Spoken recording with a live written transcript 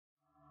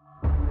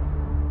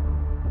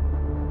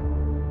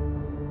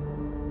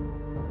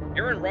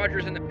Aaron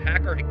Rodgers and the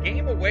Pack are a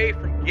game away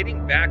from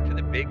getting back to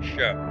the big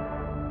show.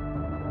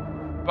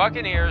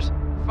 Buccaneers,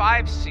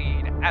 5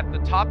 seed at the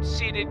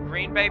top-seeded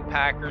Green Bay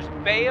Packers,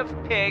 Bay of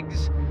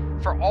Pigs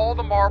for all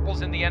the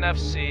marbles in the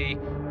NFC.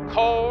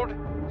 Cold,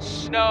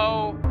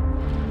 snow.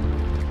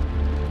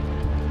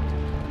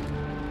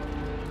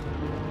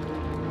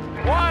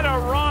 What a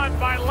run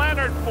by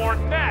Leonard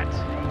Fournette.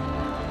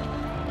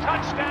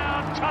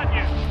 Touchdown,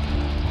 Tunyon.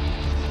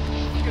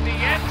 In the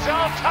end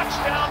zone,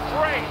 touchdown,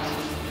 great.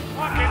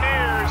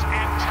 Buccaneers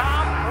and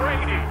Tom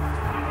Brady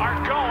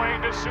are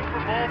going to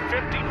Super Bowl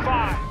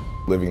 55.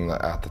 Living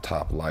the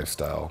at-the-top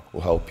lifestyle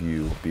will help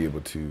you be able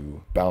to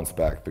bounce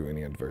back through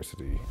any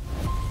adversity.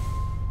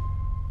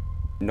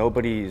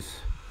 Nobody's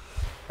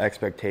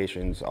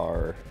expectations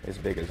are as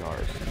big as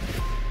ours.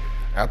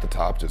 At the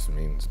top just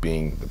means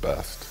being the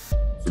best.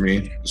 For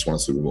me, just want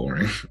a Super Bowl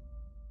ring.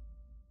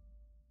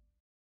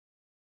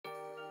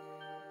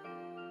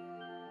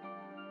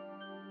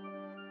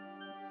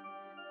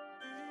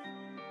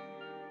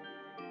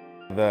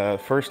 The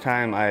first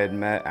time I had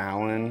met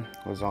Alan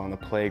was on the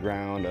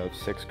playground of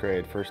 6th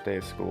grade, first day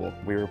of school.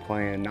 We were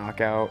playing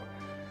knockout.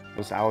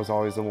 I was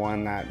always the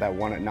one that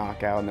won at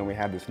knockout, and then we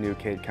had this new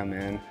kid come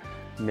in.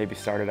 Maybe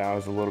started out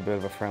as a little bit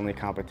of a friendly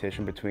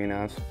competition between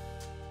us.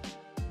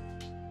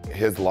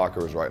 His locker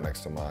was right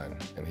next to mine,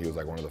 and he was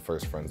like one of the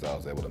first friends I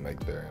was able to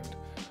make there.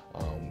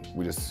 And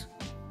we just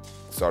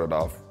started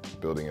off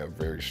building a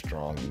very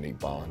strong, unique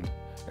bond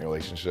and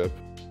relationship.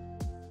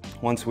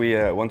 Once we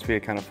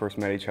had kind of first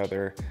met each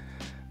other,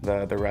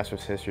 the rest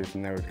was history.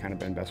 From there, we've kind of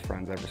been best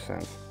friends ever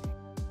since.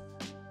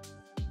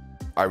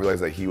 I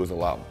realized that he was a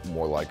lot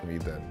more like me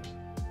than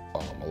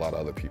a lot of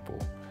other people.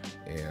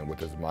 And with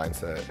his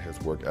mindset, his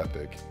work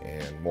ethic,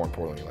 and more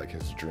importantly, like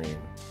his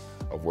dream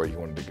of where he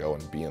wanted to go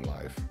and be in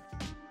life.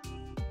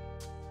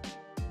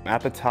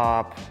 At the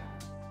top,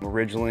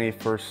 originally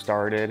first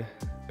started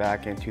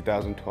back in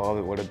 2012.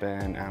 It would have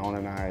been Alan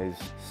and I's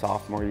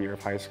sophomore year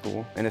of high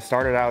school. And it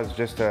started out as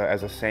just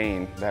as a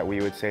saying that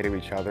we would say to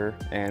each other.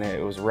 And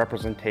it was a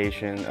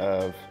representation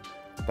of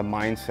the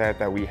mindset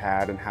that we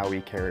had and how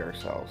we carried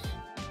ourselves.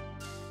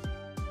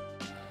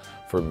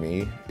 For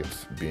me,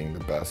 it's being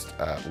the best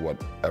at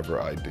whatever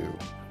I do,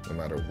 no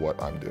matter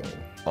what I'm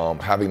doing.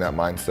 Having that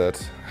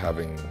mindset,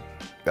 having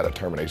that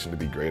determination to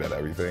be great at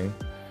everything,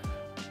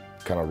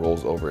 kind of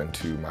rolls over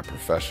into my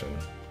profession.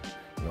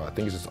 You know, I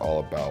think it's just all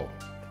about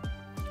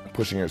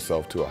pushing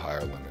yourself to a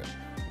higher limit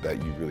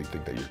that you really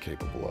think that you're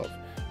capable of,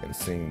 and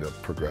seeing the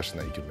progression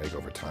that you can make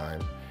over time.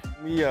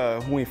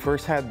 When we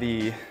first had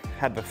the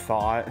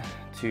thought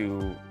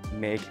to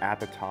make At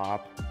the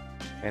Top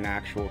an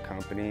actual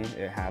company,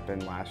 it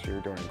happened last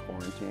year during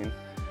quarantine.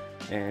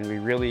 And we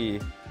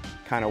really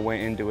kind of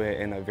went into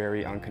it in a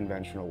very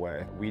unconventional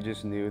way. We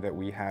just knew that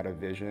we had a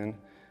vision,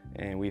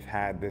 and we've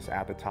had this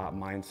at the top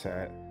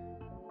mindset.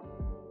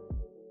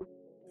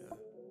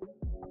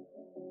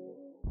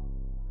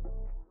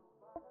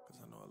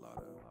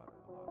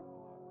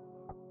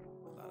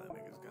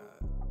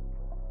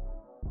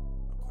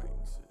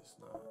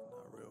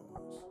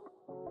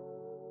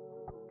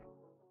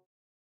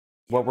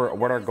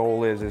 What our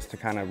goal is to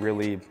kind of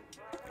really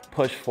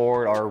push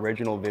forward our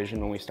original vision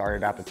when we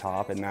started At the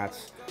Top, and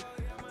that's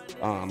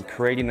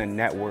creating a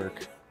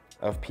network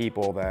of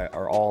people that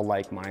are all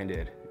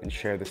like-minded and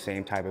share the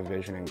same type of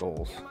vision and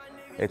goals.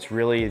 It's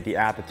really the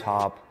At the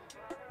Top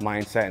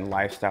mindset and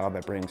lifestyle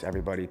that brings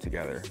everybody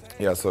together.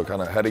 Yeah, so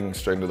kind of heading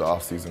straight into the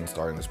off-season,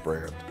 starting this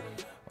brand,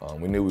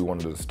 we knew we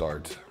wanted to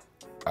start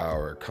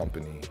our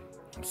company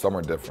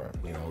somewhere different.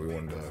 You know, we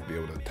wanted to be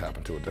able to tap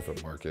into a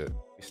different market.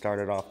 We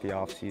started off the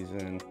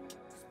off-season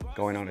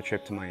going on a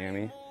trip to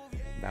Miami.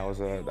 That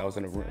was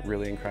a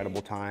really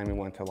incredible time. We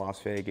went to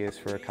Las Vegas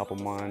for a couple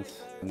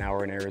months. Now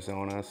we're in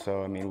Arizona.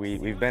 So I mean,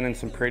 we've been in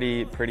some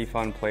pretty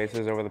fun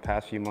places over the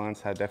past few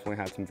months. Definitely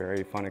had some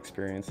very fun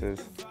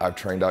experiences. I've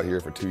trained out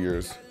here for 2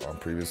 years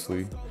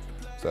previously,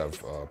 so I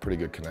have pretty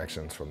good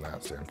connections from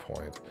that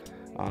standpoint.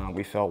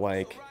 We felt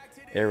like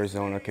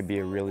Arizona could be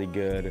a really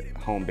good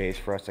home base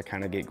for us to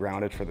kind of get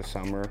grounded for the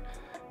summer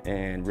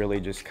and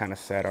really just kind of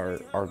set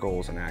our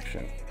goals in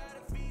action.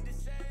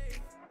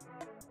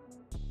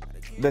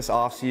 This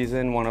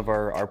off-season, one of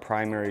our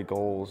primary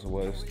goals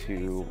was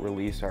to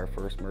release our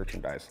first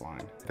merchandise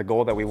line. The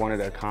goal that we wanted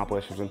to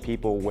accomplish was when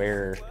people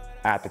wear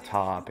At the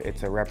Top,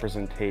 it's a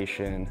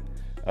representation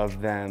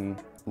of them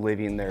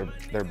living their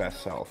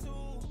best self.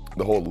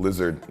 The whole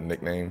Lizard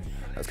nickname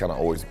has kind of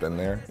always been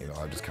there. You know,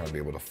 I've just kind of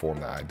been able to form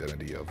that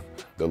identity of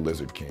the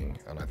Lizard King.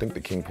 And I think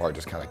the King part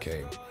just kind of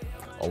came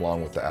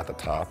along with the At the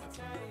Top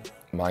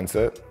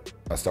mindset.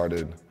 I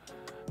started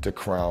to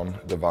crown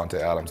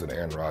Devontae Adams and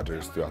Aaron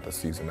Rodgers throughout the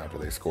season after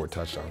they scored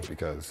touchdowns,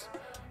 because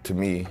to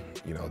me,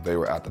 you know, they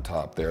were at the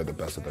top, they're the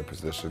best of their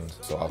positions.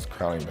 So I was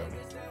crowning them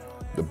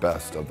the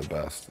best of the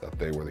best, that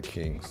they were the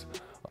kings.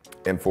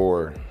 And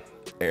for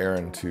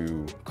Aaron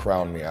to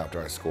crown me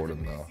after I scored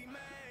in the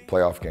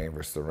playoff game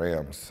versus the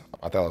Rams,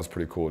 I thought it was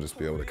pretty cool just to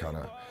be able to kind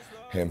of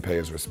him pay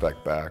his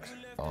respect back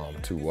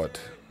to what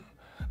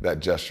that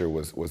gesture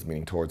was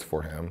meaning towards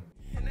for him.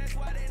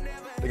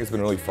 I think it's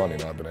been really fun. You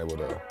know, I've been able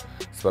to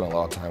spend a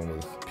lot of time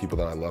with people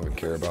that I love and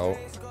care about,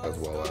 as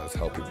well as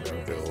helping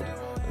them build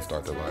and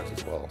start their lives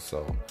as well.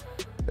 So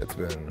it's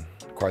been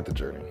quite the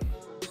journey.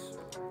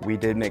 We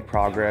did make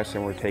progress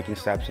and we're taking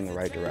steps in the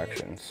right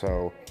direction.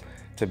 So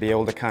to be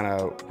able to kind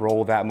of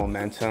roll that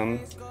momentum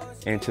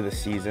into the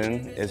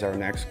season is our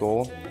next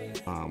goal.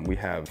 We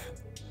have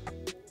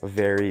a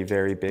very,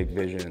 very big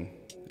vision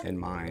in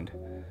mind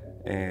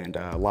and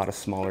a lot of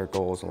smaller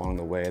goals along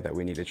the way that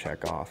we need to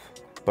check off.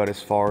 But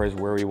as far as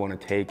where we want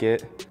to take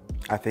it,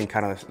 I think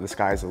kind of the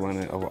sky's the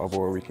limit of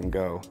where we can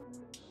go.